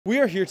We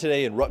are here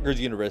today in Rutgers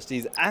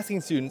University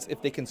asking students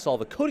if they can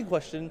solve a coding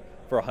question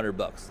for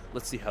 $100.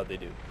 Let's see how they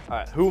do. All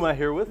right, who am I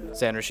here with?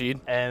 Sajjaad.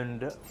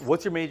 And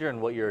what's your major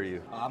and what year are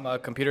you? I'm a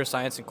computer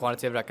science and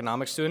quantitative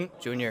economics student,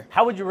 junior.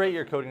 How would you rate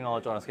your coding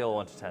knowledge on a scale of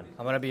 1 to 10?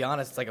 I'm gonna be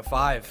honest, it's like a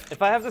 5.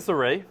 If I have this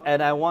array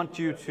and I want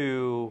you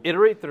to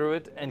iterate through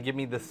it and give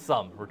me the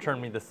sum,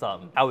 return me the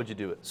sum, how would you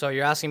do it? So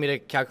you're asking me to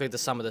calculate the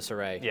sum of this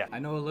array? Yeah. I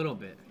know a little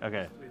bit.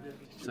 Okay.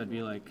 So it'd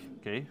be like,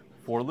 Okay,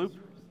 for loop?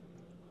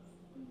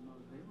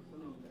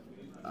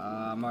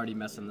 I'm already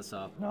messing this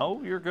up. No,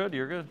 you're good,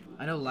 you're good.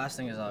 I know the last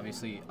thing is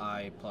obviously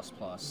I++.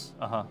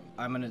 Uh-huh.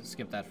 I'm gonna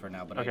skip that for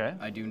now, but Okay.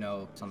 I do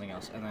know something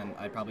else. And then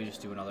I'd probably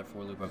just do another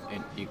for loop of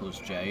int equals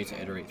j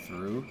to iterate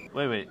through.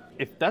 Wait.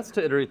 If that's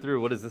to iterate through,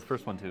 what is this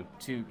first one to?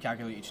 To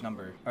calculate each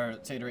number, or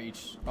to iterate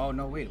each, oh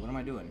no, wait, what am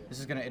I doing? This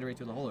is gonna iterate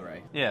through the whole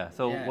array. Yeah,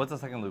 so Yeah. what's the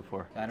second loop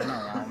for? I don't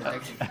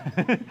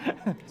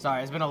know.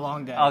 Sorry, it's been a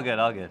long day. All good.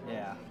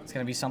 Yeah. It's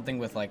gonna be something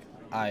with like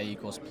I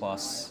equals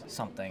plus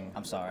something.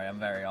 I'm sorry, I'm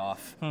very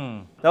off.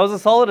 That was a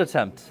solid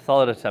attempt.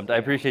 I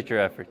appreciate your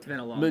effort. It's been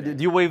a long But day.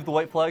 do you wave the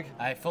white flag?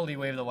 I fully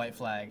wave the white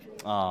flag.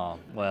 Oh,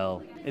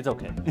 well, it's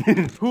okay.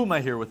 Who am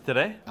I here with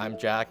today? I'm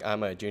Jack.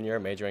 I'm a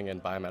junior majoring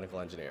in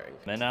biomedical engineering.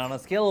 And on a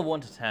scale of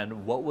 1 to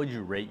 10, what would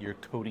you rate your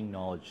coding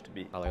knowledge to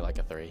be? Probably like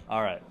a 3.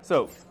 All right,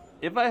 so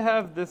if I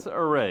have this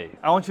array,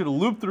 I want you to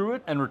loop through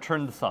it and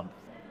return the sum.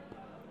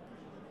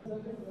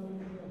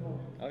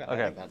 Okay. I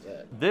Okay. think that's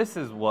it. This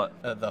is what?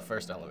 The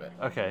first element.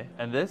 Okay,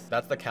 and this?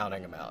 That's the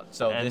counting amount.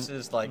 So And- this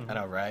is like an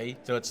array.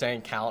 So it's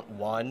saying count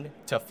 1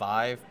 to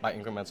 5 by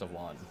increments of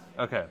 1.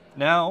 Okay,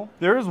 now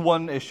there is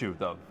one issue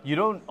though. You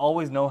don't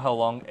always know how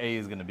long A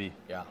is gonna be.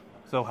 Yeah.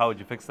 So how would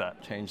you fix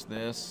that? Change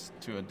this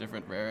to a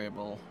different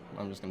variable.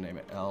 I'm just gonna name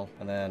it L.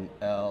 And then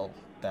L,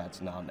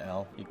 that's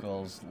non-L,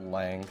 equals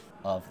length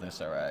of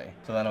this array.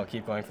 So then it'll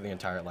keep going for the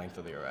entire length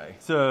of the array.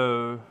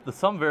 So the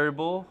sum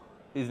variable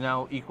is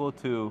now equal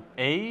to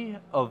A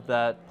of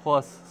that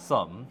plus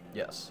sum.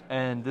 Yes.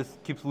 And this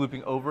keeps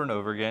looping over and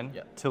over again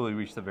Yeah. till we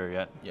reach the very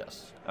end.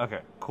 Yes. Okay,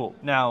 cool.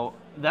 Now,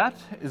 that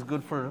is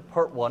good for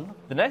part 1.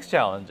 The next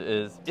challenge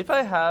is, if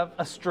I have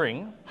a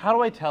string, how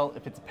do I tell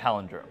if it's a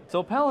palindrome?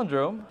 So a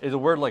palindrome is a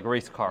word like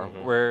race car,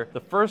 where the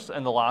first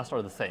and the last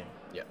are the same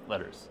Yeah.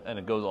 letters, and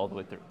it goes all the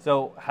way through.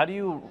 So how do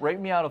you write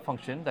me out a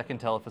function that can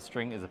tell if a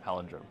string is a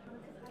palindrome?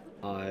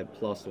 I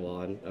plus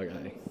 1.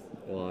 Okay.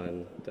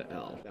 1 to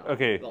L.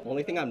 Okay. The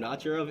only thing I'm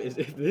not sure of is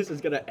if this is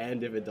gonna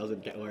end if it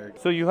doesn't work.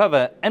 So you have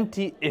an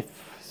empty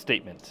if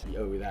statement.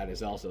 Oh, that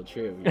is also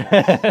true.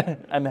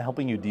 I'm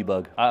helping you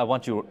debug. I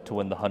want you to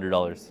win the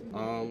 $100.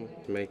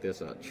 To make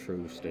this a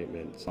true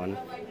statement, son.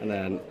 And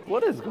then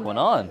What is going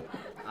on?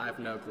 I have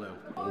no clue.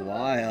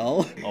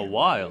 While. A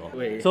while.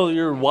 Wait. So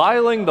you're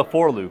whiling the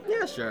for loop.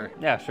 Yeah, sure.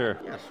 Yeah, sure.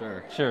 Yeah,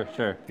 sure.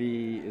 Sure.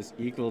 B is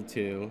equal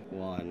to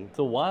 1,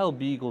 So while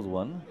b equals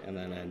 1. and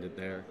then end it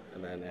there,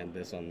 and then end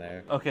this on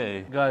there.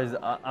 Okay, guys,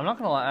 I'm not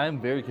gonna lie,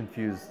 I'm very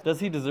confused. Does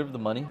he deserve the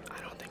money?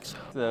 I don't think so.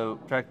 So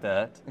track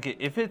that. Okay,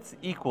 if it's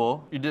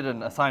equal, you did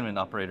an assignment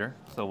operator.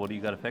 So what do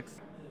you gotta fix?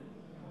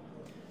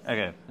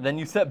 Okay, then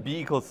you set b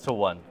equals to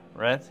 1,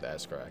 right?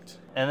 That's correct.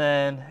 And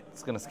then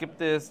it's gonna skip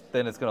this,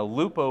 then it's gonna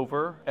loop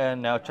over,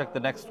 and now check the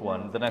next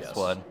one, Yes.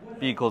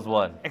 b equals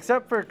 1.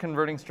 Except for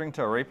converting string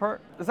to array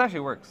part, this actually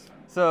works.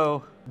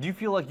 So, do you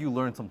feel like you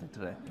learned something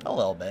today? A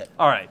little bit.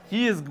 All right,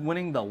 he is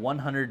winning the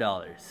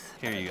 $100.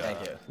 Here you go.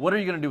 Thank you. What are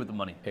you gonna do with the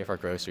money? Pay for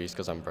groceries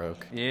because I'm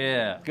broke.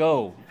 Yeah,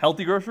 go.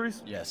 Healthy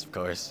groceries? Yes, of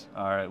course.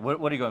 All right,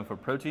 what are you going for?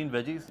 Protein,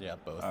 veggies? Yeah,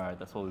 both. All right,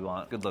 that's what we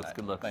want. Good looks,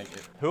 good looks. Thank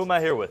you. Who am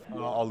I here with?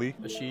 Ali.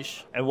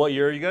 Ashish, And what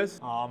year are you guys?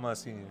 I'm a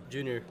senior.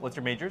 junior, What's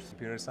your majors?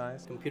 Computer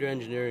science. computer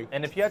engineering.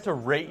 And if you had to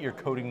rate your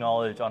coding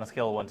knowledge on a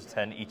scale of 1 to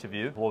 10, each of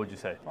you, what would you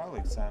say? Probably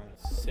like 7.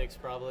 6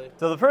 probably.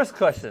 So the first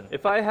question,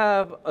 if I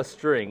have a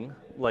string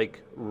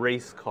like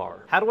race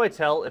car, how do I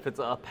tell if it's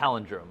a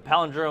palindrome?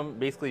 Palindrome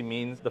basically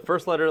means the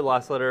first letter, the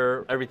last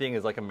letter, everything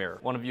is like a mirror.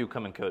 One of you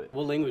come and code it.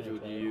 What language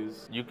would you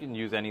use? You can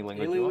use any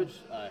language Any you want.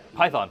 language?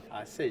 Python.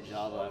 I say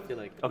Java. I feel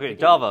like. Okay,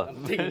 Java.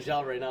 I'm taking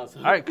Java right now. So.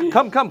 All right,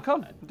 come,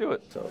 do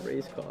it. So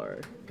race car.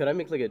 Could I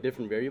make like a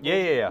different variable?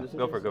 Yeah.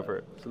 Go for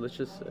it. So let's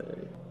just say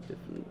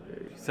different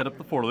variable. Set up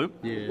the for loop.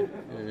 Yeah,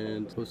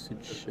 and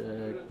postage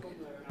check.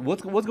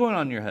 What's going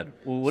on in your head?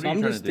 What So are you I'm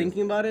trying just to do?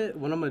 thinking about it.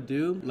 What I'm gonna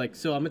do, like,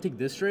 so I'm gonna take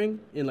this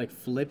string and like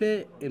flip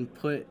it and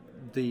put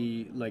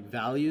the like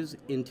values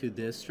into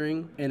this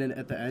string, and then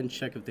at the end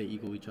check if they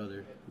equal each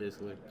other,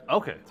 basically.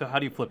 Okay, so how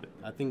do you flip it?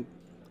 I think.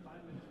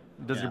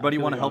 Does yeah, your I buddy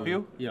feel want to like help I'll-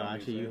 you? Yeah,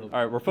 actually, you help.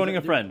 All right, we're phoning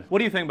a friend. What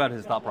do you think about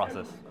his thought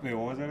process? Wait,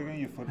 what was that again?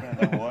 You flip it and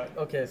then what?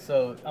 Okay,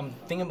 so I'm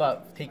thinking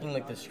about taking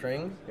like the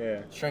string,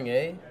 Yeah. string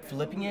A,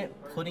 flipping it,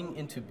 putting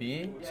into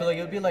B. So like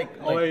it would be like,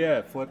 Oh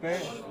yeah, flip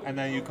it, and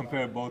then you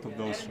compare both of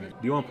those strings.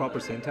 Do you want proper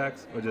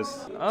syntax or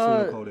just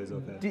pseudocode is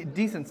okay?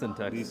 Decent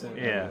syntax. Decent?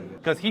 Yeah, Okay.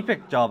 because he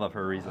picked Java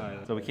for a reason,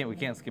 Alright, so we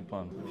can't skip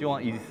one. If you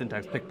want easy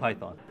syntax, pick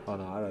Python. Oh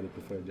no, I rather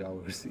prefer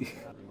Java or C.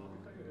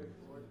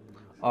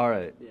 All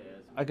right,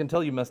 I can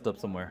tell you messed up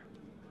somewhere.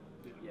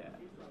 yeah.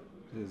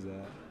 What is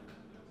that?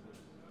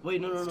 Wait,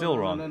 no, Still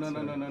no, wrong.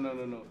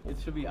 No. It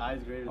should be I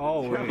is greater than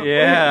Oh, zero. wait.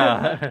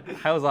 Yeah.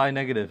 How is I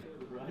negative?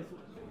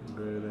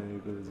 Greater than or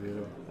equal to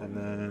 0. And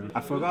then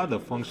I forgot the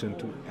function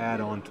to add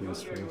on to the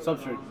string.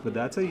 Substring. But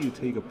that's how you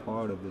take a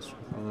part of the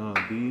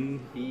string.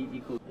 B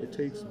equals. It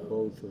takes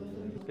both of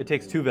them. It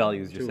takes two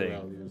values, you're Two saying.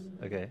 values.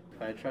 Okay.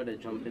 If I try to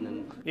jump in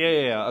and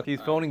Yeah. Okay,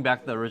 he's phoning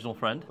back the original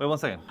friend. Wait 1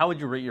 second. How would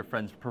you rate your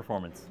friend's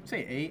performance?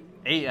 say 8.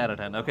 8 out of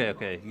 10.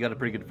 Okay. You got a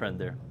pretty good friend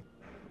there.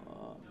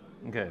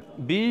 Okay.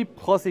 B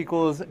plus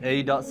equals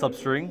a dot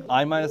substring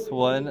I minus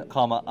 1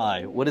 comma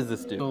I. What does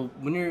this do? So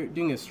when you're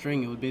doing a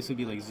string, it would basically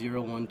be like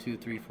 0, 1, 2,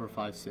 3, 4,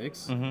 5,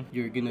 6.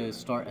 You're gonna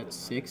start at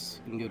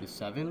 6 and go to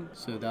 7.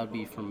 So that would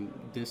be from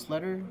this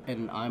letter,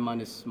 and I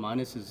minus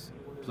is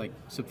like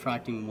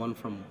subtracting 1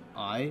 from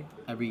I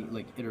every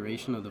like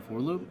iteration of the for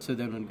loop. So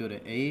then we'd go to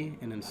A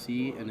and then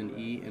C and then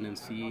E and then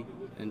C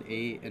and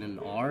A and then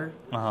R,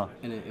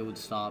 and it would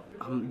stop.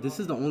 This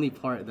is the only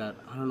part that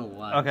I don't know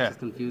why Okay. it's just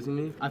confusing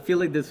me. I feel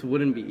like this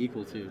wouldn't be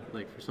equal to,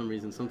 like, for some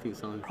reason something's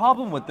telling me.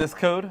 Problem with this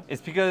code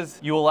is because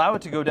you allow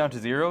it to go down to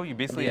 0, you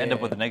basically end up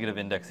Yeah. with a negative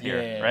index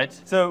here, Yeah. right?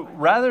 So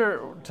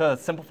rather to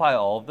simplify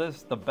all of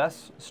this, the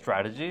best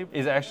strategy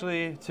is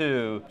actually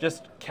to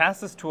just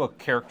cast this to a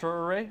character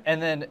array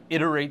and then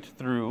iterate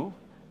through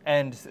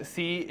and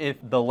see if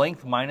the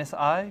length minus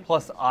I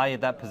plus I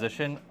at that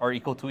position are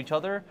equal to each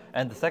other,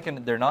 and the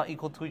second they're not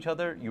equal to each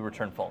other, you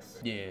return false.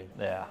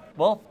 Yeah.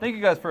 Well, thank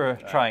you guys for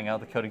trying out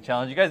the coding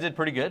challenge. You guys did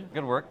pretty good.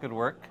 Good work.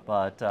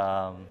 But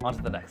on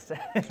to the next.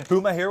 Who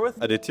am I here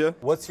with? Aditya.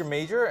 What's your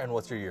major and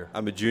what's your year?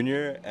 I'm a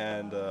junior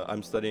and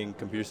I'm studying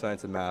computer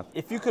science and math.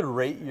 If you could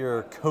rate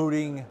your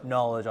coding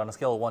knowledge on a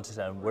scale of 1 to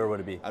 10, where would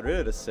it be? I'd rate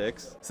it a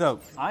 6. So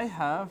I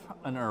have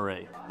an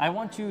array. I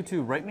want you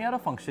to write me out a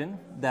function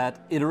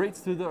that iterates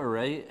through the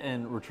array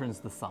and returns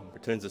the sum.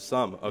 Returns a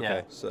sum. Okay,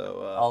 Yeah.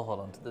 so I'll hold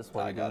on to this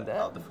while I you're got doing it.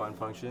 I'll that. define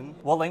function.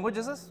 What language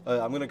is this?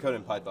 I'm gonna code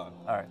in Python.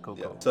 All right, cool.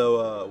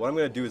 So what I'm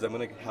gonna do is I'm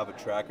gonna have a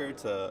tracker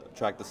to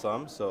track the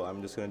sum. So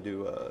I'm just gonna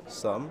do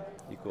sum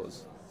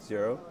equals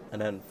 0,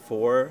 and then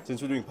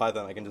since we're doing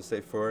Python, I can just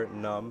say for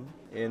num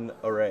in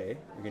array.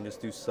 We can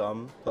just do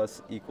sum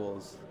plus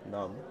equals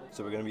num.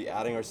 So we're gonna be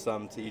adding our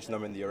sum to each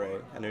number in the array,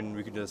 and then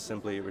we can just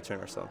simply return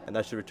our sum, and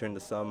that should return the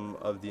sum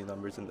of the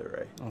numbers in the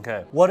array.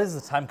 Okay. What is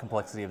the time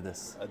complexity of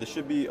this? This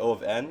should be O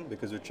of n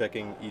because we're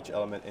checking each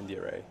element in the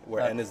array,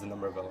 where n is the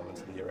number of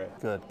elements in the array.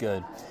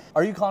 Good.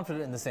 Are you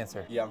confident in this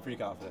answer? Yeah, I'm pretty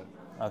confident.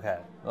 Okay.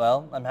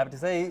 Well, I'm happy to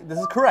say this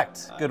is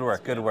correct. Good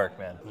work,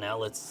 man. Now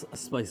let's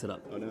spice it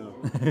up. Oh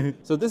no.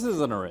 So this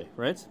is an array,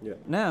 right? Yeah.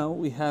 Now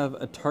we have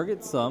a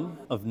target sum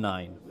of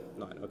 9.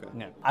 9, okay.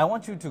 Yeah. I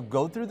want you to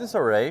go through this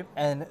array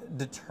and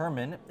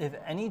determine if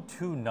any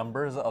two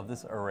numbers of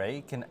this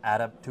array can add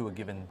up to a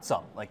given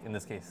sum, like in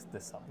this case,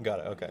 this sum. Got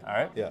it, okay. All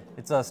right? Yeah.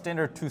 It's a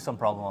standard two-sum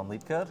problem on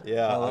LeetCode.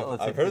 Yeah,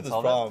 Let's see I've if we heard can this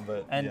solve it. problem,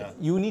 but And yeah.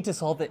 you need to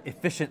solve it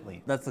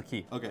efficiently. That's the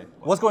key. Okay.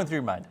 What's going through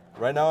your mind?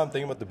 Right now I'm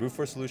thinking about the brute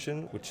force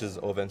solution, which is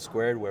O of n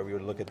squared, where we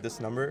would look at this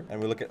number,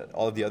 and we look at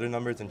all of the other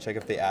numbers and check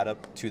if they add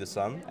up to the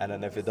sum. And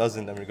then if it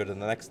doesn't, then we go to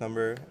the next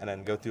number, and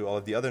then go through all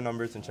of the other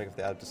numbers and check if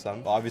they add up to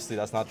sum. But obviously,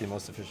 that's not the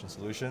most efficient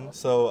solution.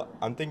 So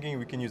I'm thinking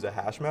we can use a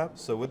hash map.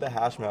 So with the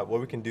hash map,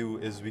 what we can do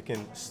is we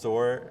can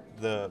store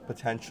the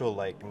potential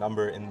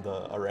number in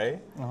the array.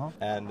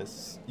 And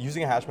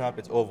using a hash map,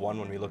 it's O of 1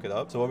 when we look it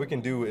up. So what we can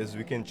do is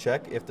we can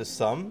check if the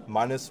sum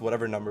minus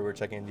whatever number we're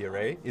checking in the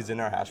array is in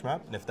our hash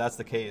map. And if that's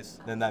the case,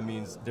 then that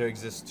means there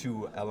exists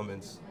two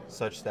elements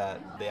such that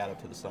they add up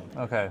to the sum.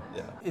 Okay.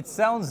 Yeah. It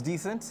sounds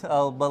decent,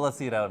 but let's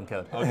see it out in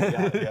code.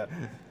 Okay, yeah.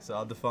 So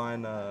I'll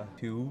define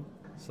to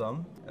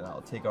sum, and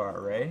I'll take our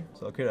array.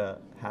 So I'll create a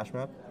hash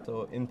map.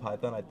 So in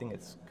Python, I think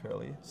it's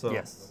curly. So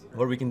Yes.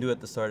 what we can do at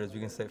the start is we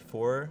can say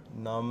for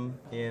num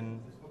in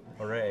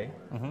array.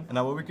 And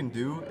now what we can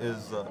do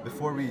is,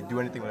 before we do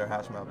anything with our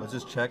hash map, let's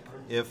just check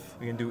if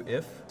we can do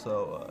if.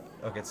 So,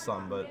 okay, it's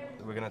sum, but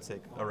we're gonna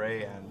take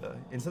array and,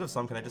 instead of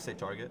sum, can I just say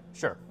target?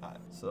 Sure. Alright,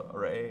 so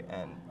array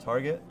and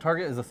target.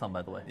 Target is a sum,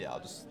 by the way. Yeah, I'll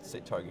just say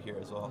target here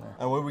as well.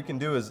 And what we can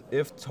do is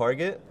if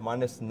target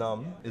minus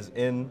num is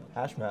in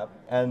hash map,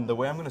 and the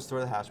way I'm going to store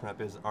the hash map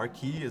is our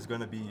key is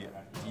going to be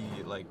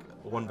the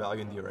one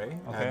value in the array,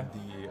 Okay. and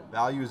the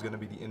value is going to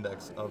be the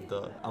index of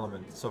the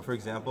element. So for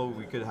example,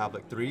 we could have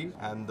 3,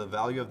 and the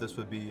value of this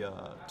would be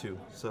 2.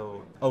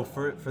 So,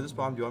 for this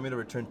problem, do you want me to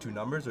return 2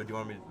 numbers, or do you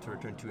want me to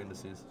return 2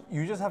 indices?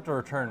 You just have to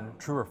return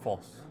true or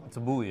false. It's a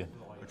Boolean.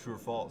 Or true or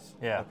false?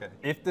 Yeah. Okay.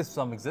 If this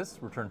sum exists,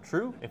 return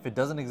true. If it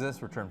doesn't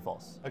exist, return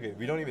false. Okay,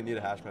 we don't even need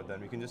a hash map then.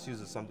 We can just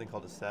use something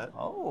called a set.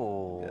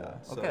 Oh. Yeah,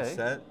 so Okay. a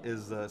set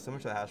is similar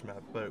to a hash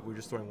map, but we're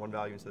just storing one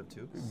value instead of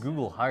 2.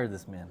 Google hired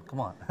this man. Come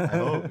on. I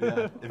hope,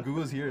 yeah. If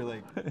Google's here,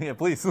 Yeah,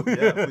 please.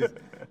 yeah, please.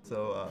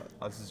 So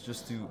I'll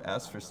just do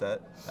s for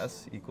set.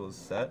 S equals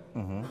set.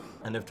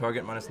 And if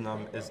target minus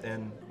num is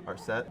in our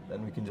set,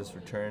 then we can just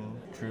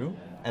return true.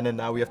 And then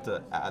now we have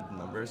to add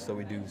numbers, so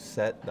we do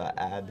set the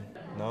add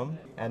num.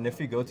 And if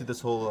we go through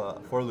this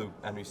whole for loop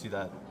and we see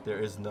that there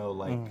is no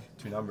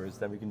 2 numbers,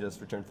 then we can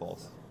just return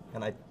false.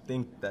 And I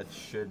think that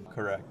should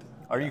correct.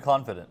 Are you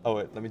confident? Oh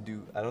wait, let me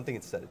do. I don't think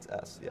it's set. It's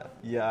S. Yeah.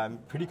 Yeah, I'm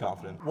pretty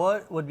confident.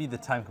 What would be the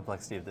time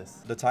complexity of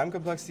this? The time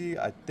complexity,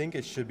 I think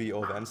it should be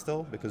O of n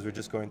still, because we're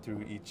just going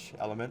through each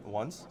element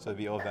once. So it'd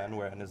be O of n,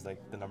 where n is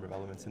like the number of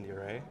elements in the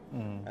array.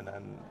 And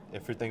then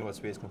if you're thinking about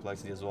space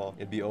complexity as well,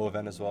 it'd be O of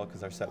n as well,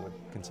 because our set would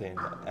contain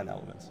n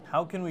elements.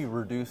 How can we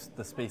reduce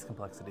the space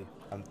complexity?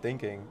 I'm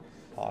thinking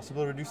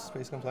possible to reduce the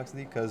space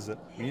complexity, because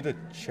we need to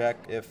check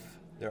if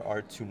there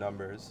are two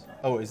numbers.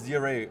 Oh, is the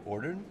array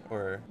ordered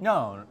or?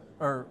 No,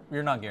 or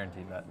you're not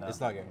guaranteed that. No. It's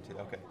not guaranteed.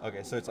 Okay.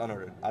 Okay, so it's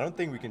unordered. I don't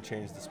think we can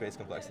change the space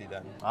complexity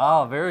then.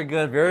 Oh, very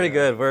good, very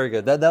good, very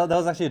good. That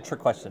was actually a trick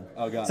question.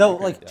 Oh, got it. So,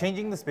 Okay, like, yeah.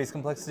 changing the space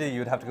complexity, you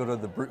would have to go to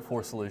the brute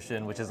force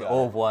solution, which is Got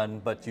O it. of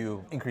 1, but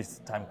you increase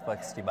the time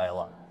complexity by a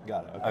lot.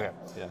 Got it. Okay,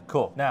 Yeah.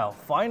 cool. Now,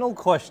 final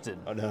question.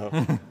 Oh no.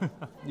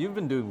 You've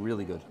been doing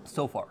really good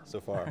so far. So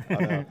far. Oh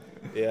no.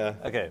 Yeah.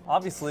 Okay,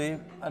 obviously,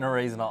 an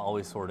array is not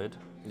always sorted.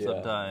 Yeah.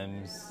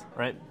 Sometimes,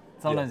 right?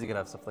 Sometimes you could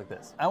have stuff like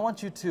this. I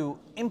want you to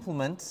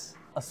implement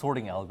a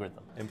sorting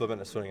algorithm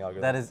Implement a sorting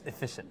algorithm. that is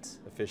efficient,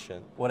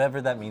 efficient.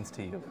 whatever that means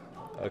to you.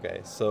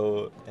 Okay,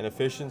 so an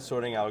efficient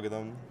sorting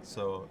algorithm.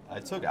 So I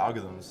took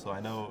algorithms, so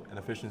I know an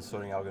efficient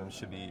sorting algorithm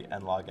should be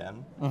n log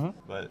n.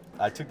 But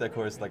I took that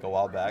course like a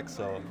while back,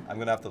 so I'm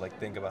gonna have to like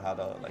think about how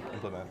to like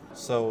implement.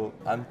 So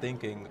I'm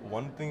thinking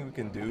one thing we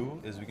can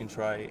do is we can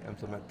try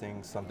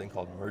implementing something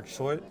called merge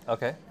sort.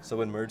 Okay.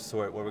 So in merge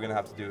sort, what we're gonna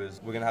have to do is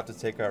we're gonna have to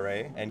take our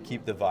array and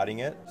keep dividing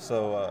it.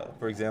 So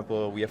for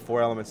example, we have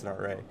 4 elements in our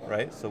array,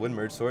 right? So in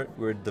merge sort,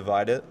 we would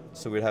divide it.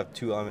 So we'd have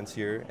 2 elements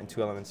here and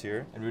 2 elements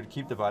here, and we would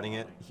keep dividing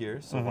it here.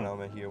 So 1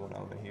 element here, 1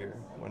 element here,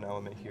 1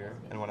 element here,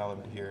 and 1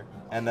 element here.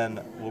 And then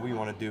what we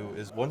want to do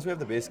is once we have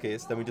the base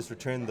case, then we just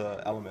return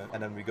the element,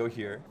 and then we go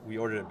here. We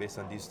order it based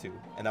on these two,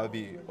 and that would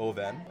be O of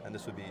n, and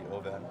this would be O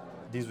of n.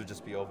 These would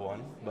just be O of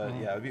 1, but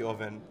yeah, it would be O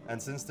of n.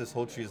 And since this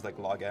whole tree is like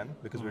log n,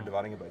 because we're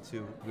dividing it by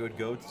 2, we would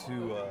go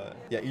to,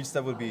 each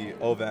step would be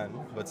O of n,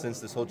 but since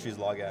this whole tree is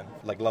log n,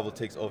 like level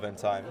takes O of n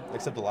time,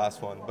 except the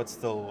last one, but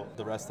still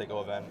the rest take O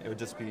of n. It would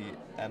just be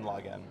n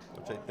log n,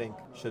 which I think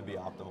should be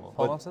optimal. Hold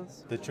But on,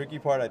 sense? the tricky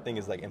part, I think,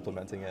 is like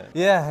implementing it.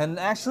 Yeah, and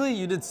actually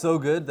you did so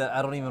good that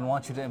I don't even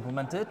want you to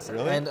implement it.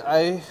 Really?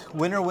 And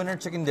winner,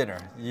 chicken dinner.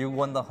 You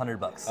won the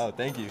 $100. Oh,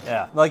 thank you.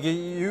 Yeah, like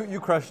you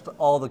crushed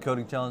all the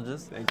coding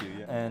challenges. Thank you,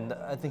 yeah. And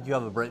I think you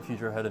have a bright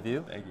future ahead of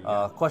you. Thank you,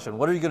 yeah. Question,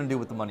 what are you gonna do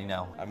with the money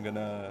now? I'm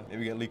gonna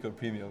maybe get LeetCode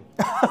Premium.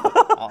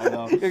 I don't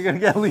know. You're gonna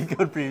get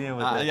LeetCode Premium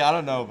with it. Yeah, I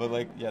don't know, but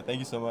like, yeah, thank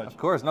you so much. Of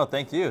course, no,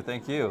 thank you.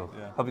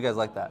 Yeah. Hope you guys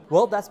like that.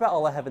 Well, that's about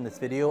all I have in this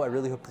video. I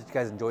really hope that you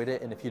guys enjoyed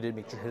it, and if you did,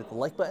 make sure to hit the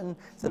like button,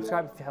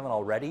 subscribe if you haven't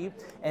already,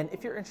 and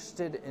if you're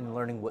interested in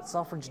learning what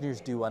software engineers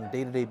do on a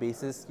day-to-day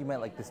basis, you might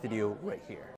like this video right here.